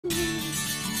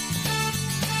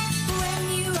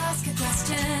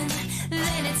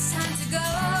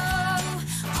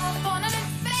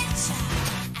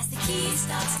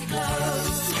starts to glow.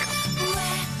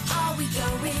 Where are we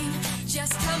going?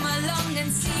 Just come along and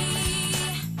see.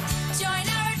 Join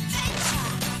our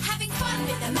adventure, having fun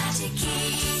with the magic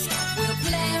key. We'll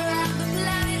play around the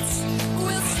planets,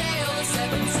 we'll sail the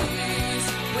seven seas.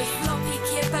 With Floppy,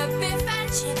 Kipper, Biff and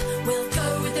Chip, we'll go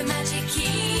with the magic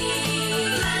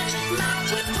key. Magic,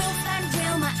 with Wolf and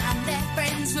Wilma and their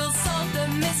friends, we'll solve the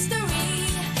mystery.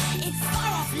 In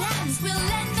far-off lands, we'll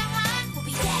lend a hand, we'll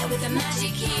be there with the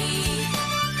magic key.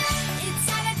 It's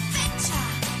an adventure,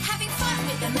 having fun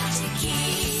with the magic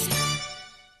key.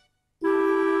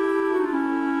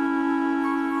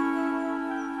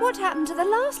 What happened to the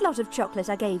last lot of chocolate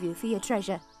I gave you for your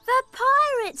treasure? The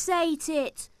pirates ate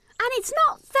it. And it's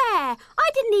not fair. I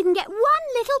didn't even get one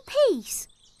little piece.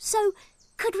 So,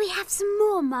 could we have some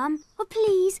more, Mum? Oh,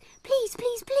 please, please,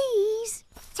 please, please.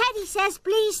 Teddy says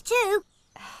please too.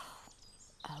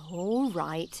 All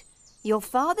right. Your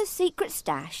father's secret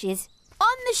stash is...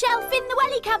 On the shelf in the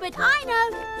welly cupboard, I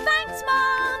know. Thanks,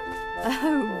 Mum.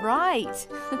 Oh, right.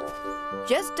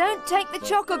 Just don't take the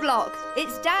choco-block.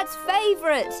 It's Dad's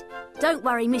favourite. Don't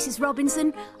worry, Mrs.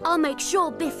 Robinson. I'll make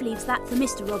sure Biff leaves that for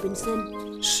Mr.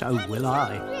 Robinson. So will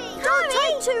I. Don't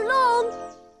take too long.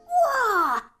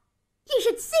 Whoa! You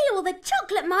should see all the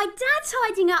chocolate my dad's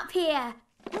hiding up here.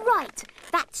 Right,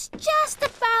 that's just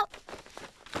about...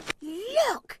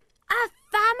 Look! A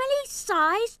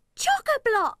family-sized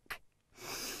choco-block.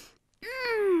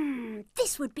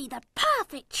 This would be the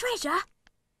perfect treasure.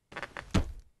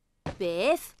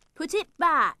 Biff, put it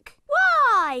back.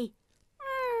 Why?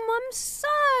 I'm so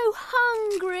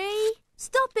hungry.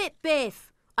 Stop it,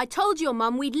 Biff. I told your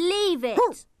mum we'd leave it.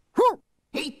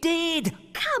 He did.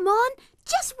 Come on,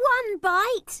 just one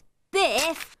bite.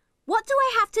 Biff, what do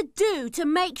I have to do to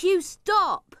make you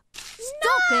stop?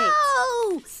 Stop it.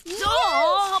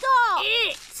 Stop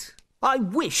it. I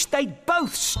wish they'd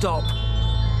both stop.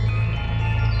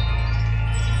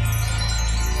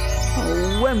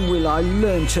 Oh, when will I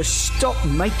learn to stop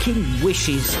making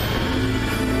wishes?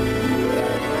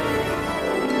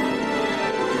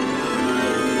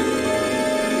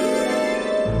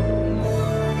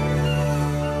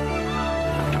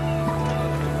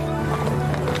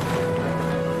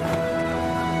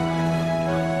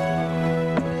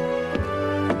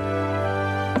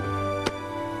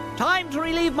 Time to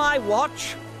relieve my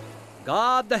watch.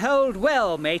 Guard the hold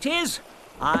well, mateys.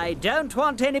 I don't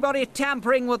want anybody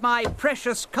tampering with my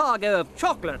precious cargo of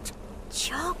chocolate.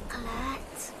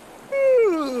 Chocolate?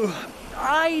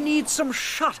 I need some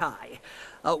shut-eye.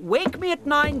 Wake me at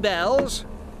 9 bells.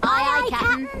 Aye,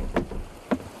 Captain.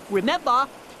 Remember,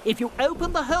 if you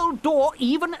open the hold door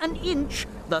even an inch,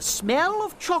 the smell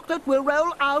of chocolate will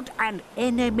roll out and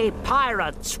enemy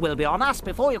pirates will be on us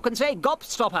before you can say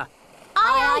gobstopper.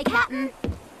 Aye, Captain.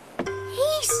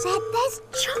 He said there's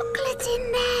chocolate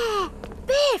in there.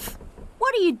 Biff,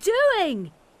 what are you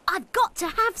doing? I've got to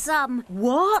have some.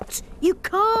 What? You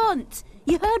can't.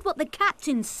 You heard what the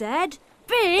captain said.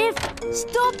 Biff,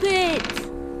 stop it.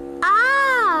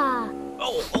 Ah!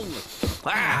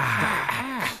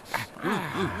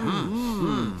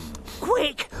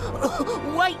 Quick!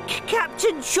 Wake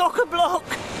Captain Chock-a-Block!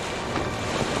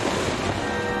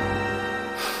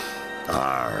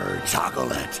 Arr,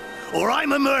 chocolate. Or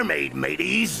I'm a mermaid,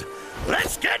 mateys.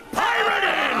 Let's get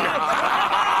pirating!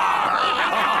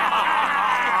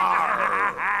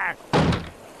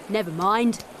 Never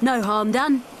mind. No harm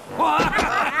done.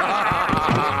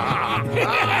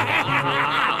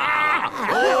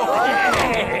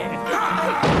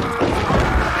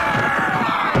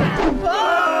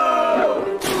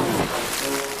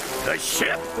 The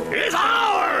ship is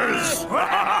ours!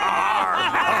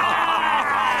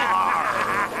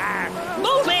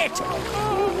 Move it!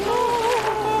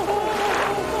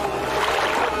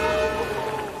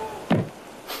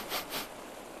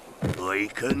 I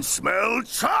can smell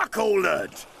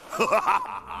chocolate!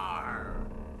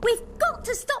 We've got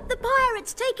to stop the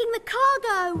pirates taking the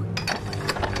cargo.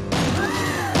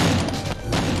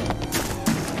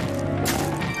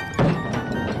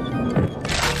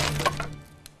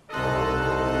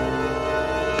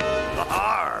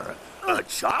 A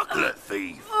chocolate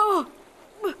thief!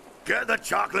 Get the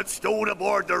chocolate stowed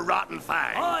aboard the Rotten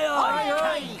Fang.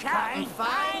 Aye, Captain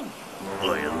Fang.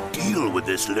 I'll deal with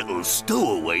this little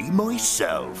stowaway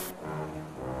myself.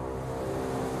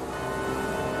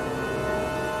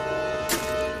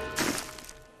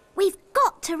 We've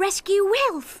got to rescue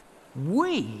Wilf.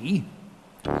 We?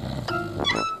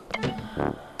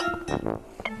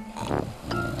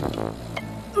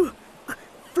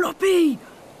 Floppy!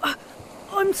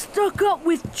 I'm stuck up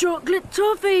with chocolate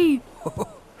toffee.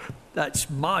 That's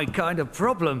my kind of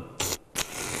problem.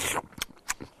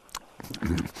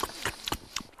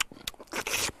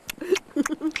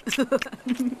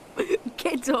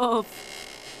 Get off.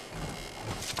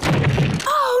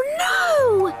 Oh,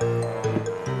 no!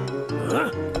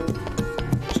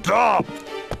 Stop!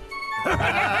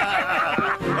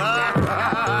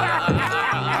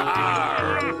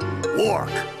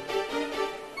 Work!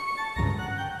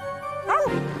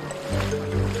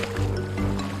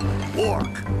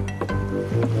 Work!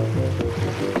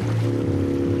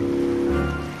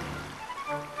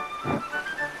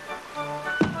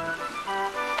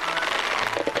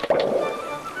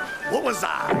 What was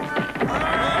that?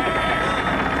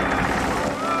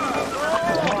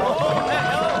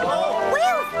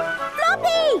 Wilf!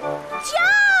 Floppy!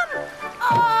 Jump! Oh!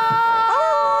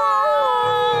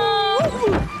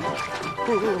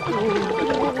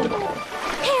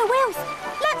 Here, Wilf.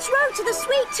 Let's row to the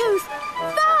Sweet Tooth.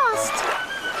 Fast!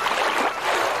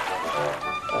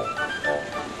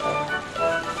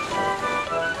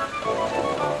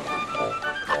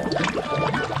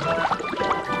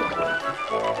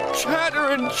 Cheddar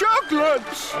and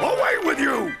chocolates! Away with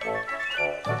you!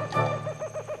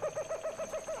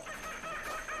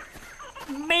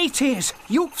 Mateys,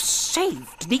 you've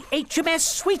saved the HMS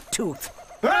Sweet Tooth.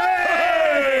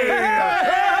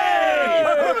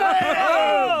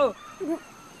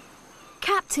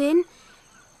 Captain,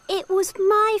 it was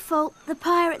my fault the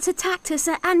pirates attacked us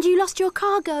and you lost your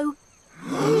cargo.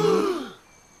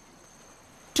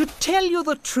 To tell you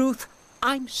the truth,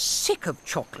 I'm sick of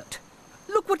chocolate.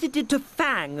 Look what it did to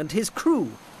Fang and his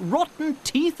crew. Rotten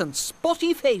teeth and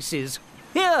spotty faces.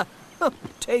 Here,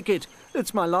 take it.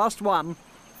 It's my last one.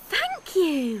 Thank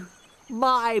you.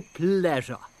 My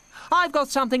pleasure. I've got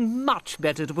something much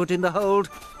better to put in the hold.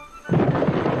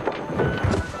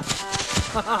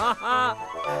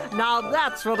 Now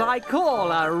that's what I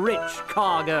call a rich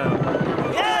cargo.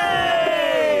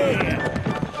 Yay!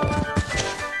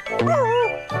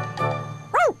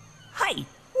 Hey,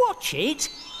 watch it.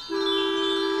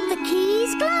 The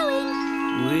key's glowing.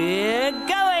 We're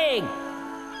going.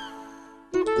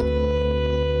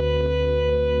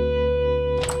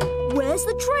 Where's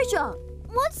the treasure?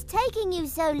 What's taking you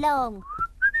so long?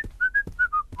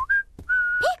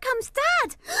 Here comes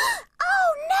Dad.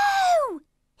 Oh, no!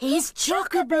 His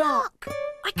chock-a-block.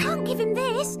 I can't give him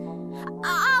this.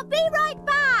 I'll be right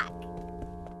back.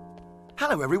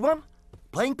 Hello, everyone.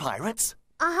 Playing pirates?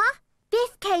 Uh-huh.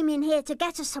 Biff came in here to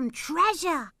get us some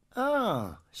treasure.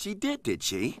 Ah, she did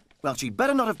she? Well, she'd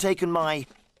better not have taken my...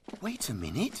 Wait a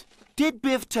minute. Did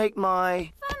Biff take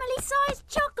my... Family-sized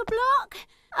chock-a-block?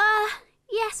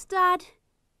 Yes, Dad.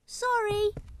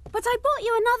 Sorry. But I bought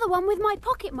you another one with my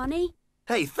pocket money.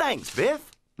 Hey, thanks,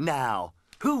 Biff. Now,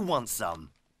 who wants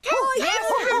some? Oh, yes,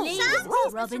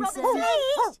 please. Robinson.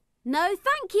 Please. No,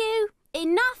 thank you.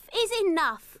 Enough is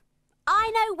enough.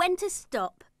 I know when to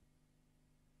stop.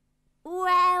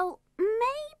 Well,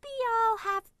 maybe I'll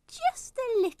have just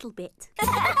a little bit.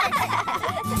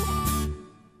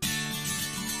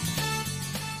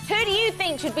 Who do you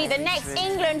think should be the next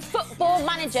England football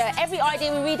manager? Every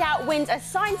idea we read out wins a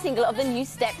signed single of the new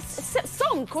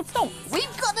song called Stomp.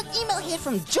 We've got an email here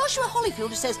from Joshua Hollyfield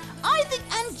who says, I think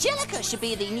Angelica should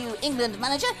be the new England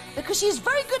manager because she's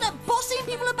very good at bossing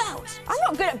people about. I'm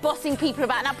not good at bossing people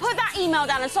about. Now put that email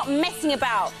down and stop messing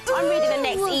about. I'm reading the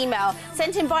next email,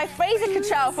 sent in by Fraser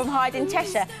Cottrell from Hyde in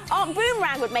Cheshire. Aunt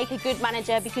Boomerang would make a good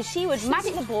manager because she would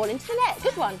magic the ball into the net.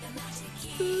 Good one.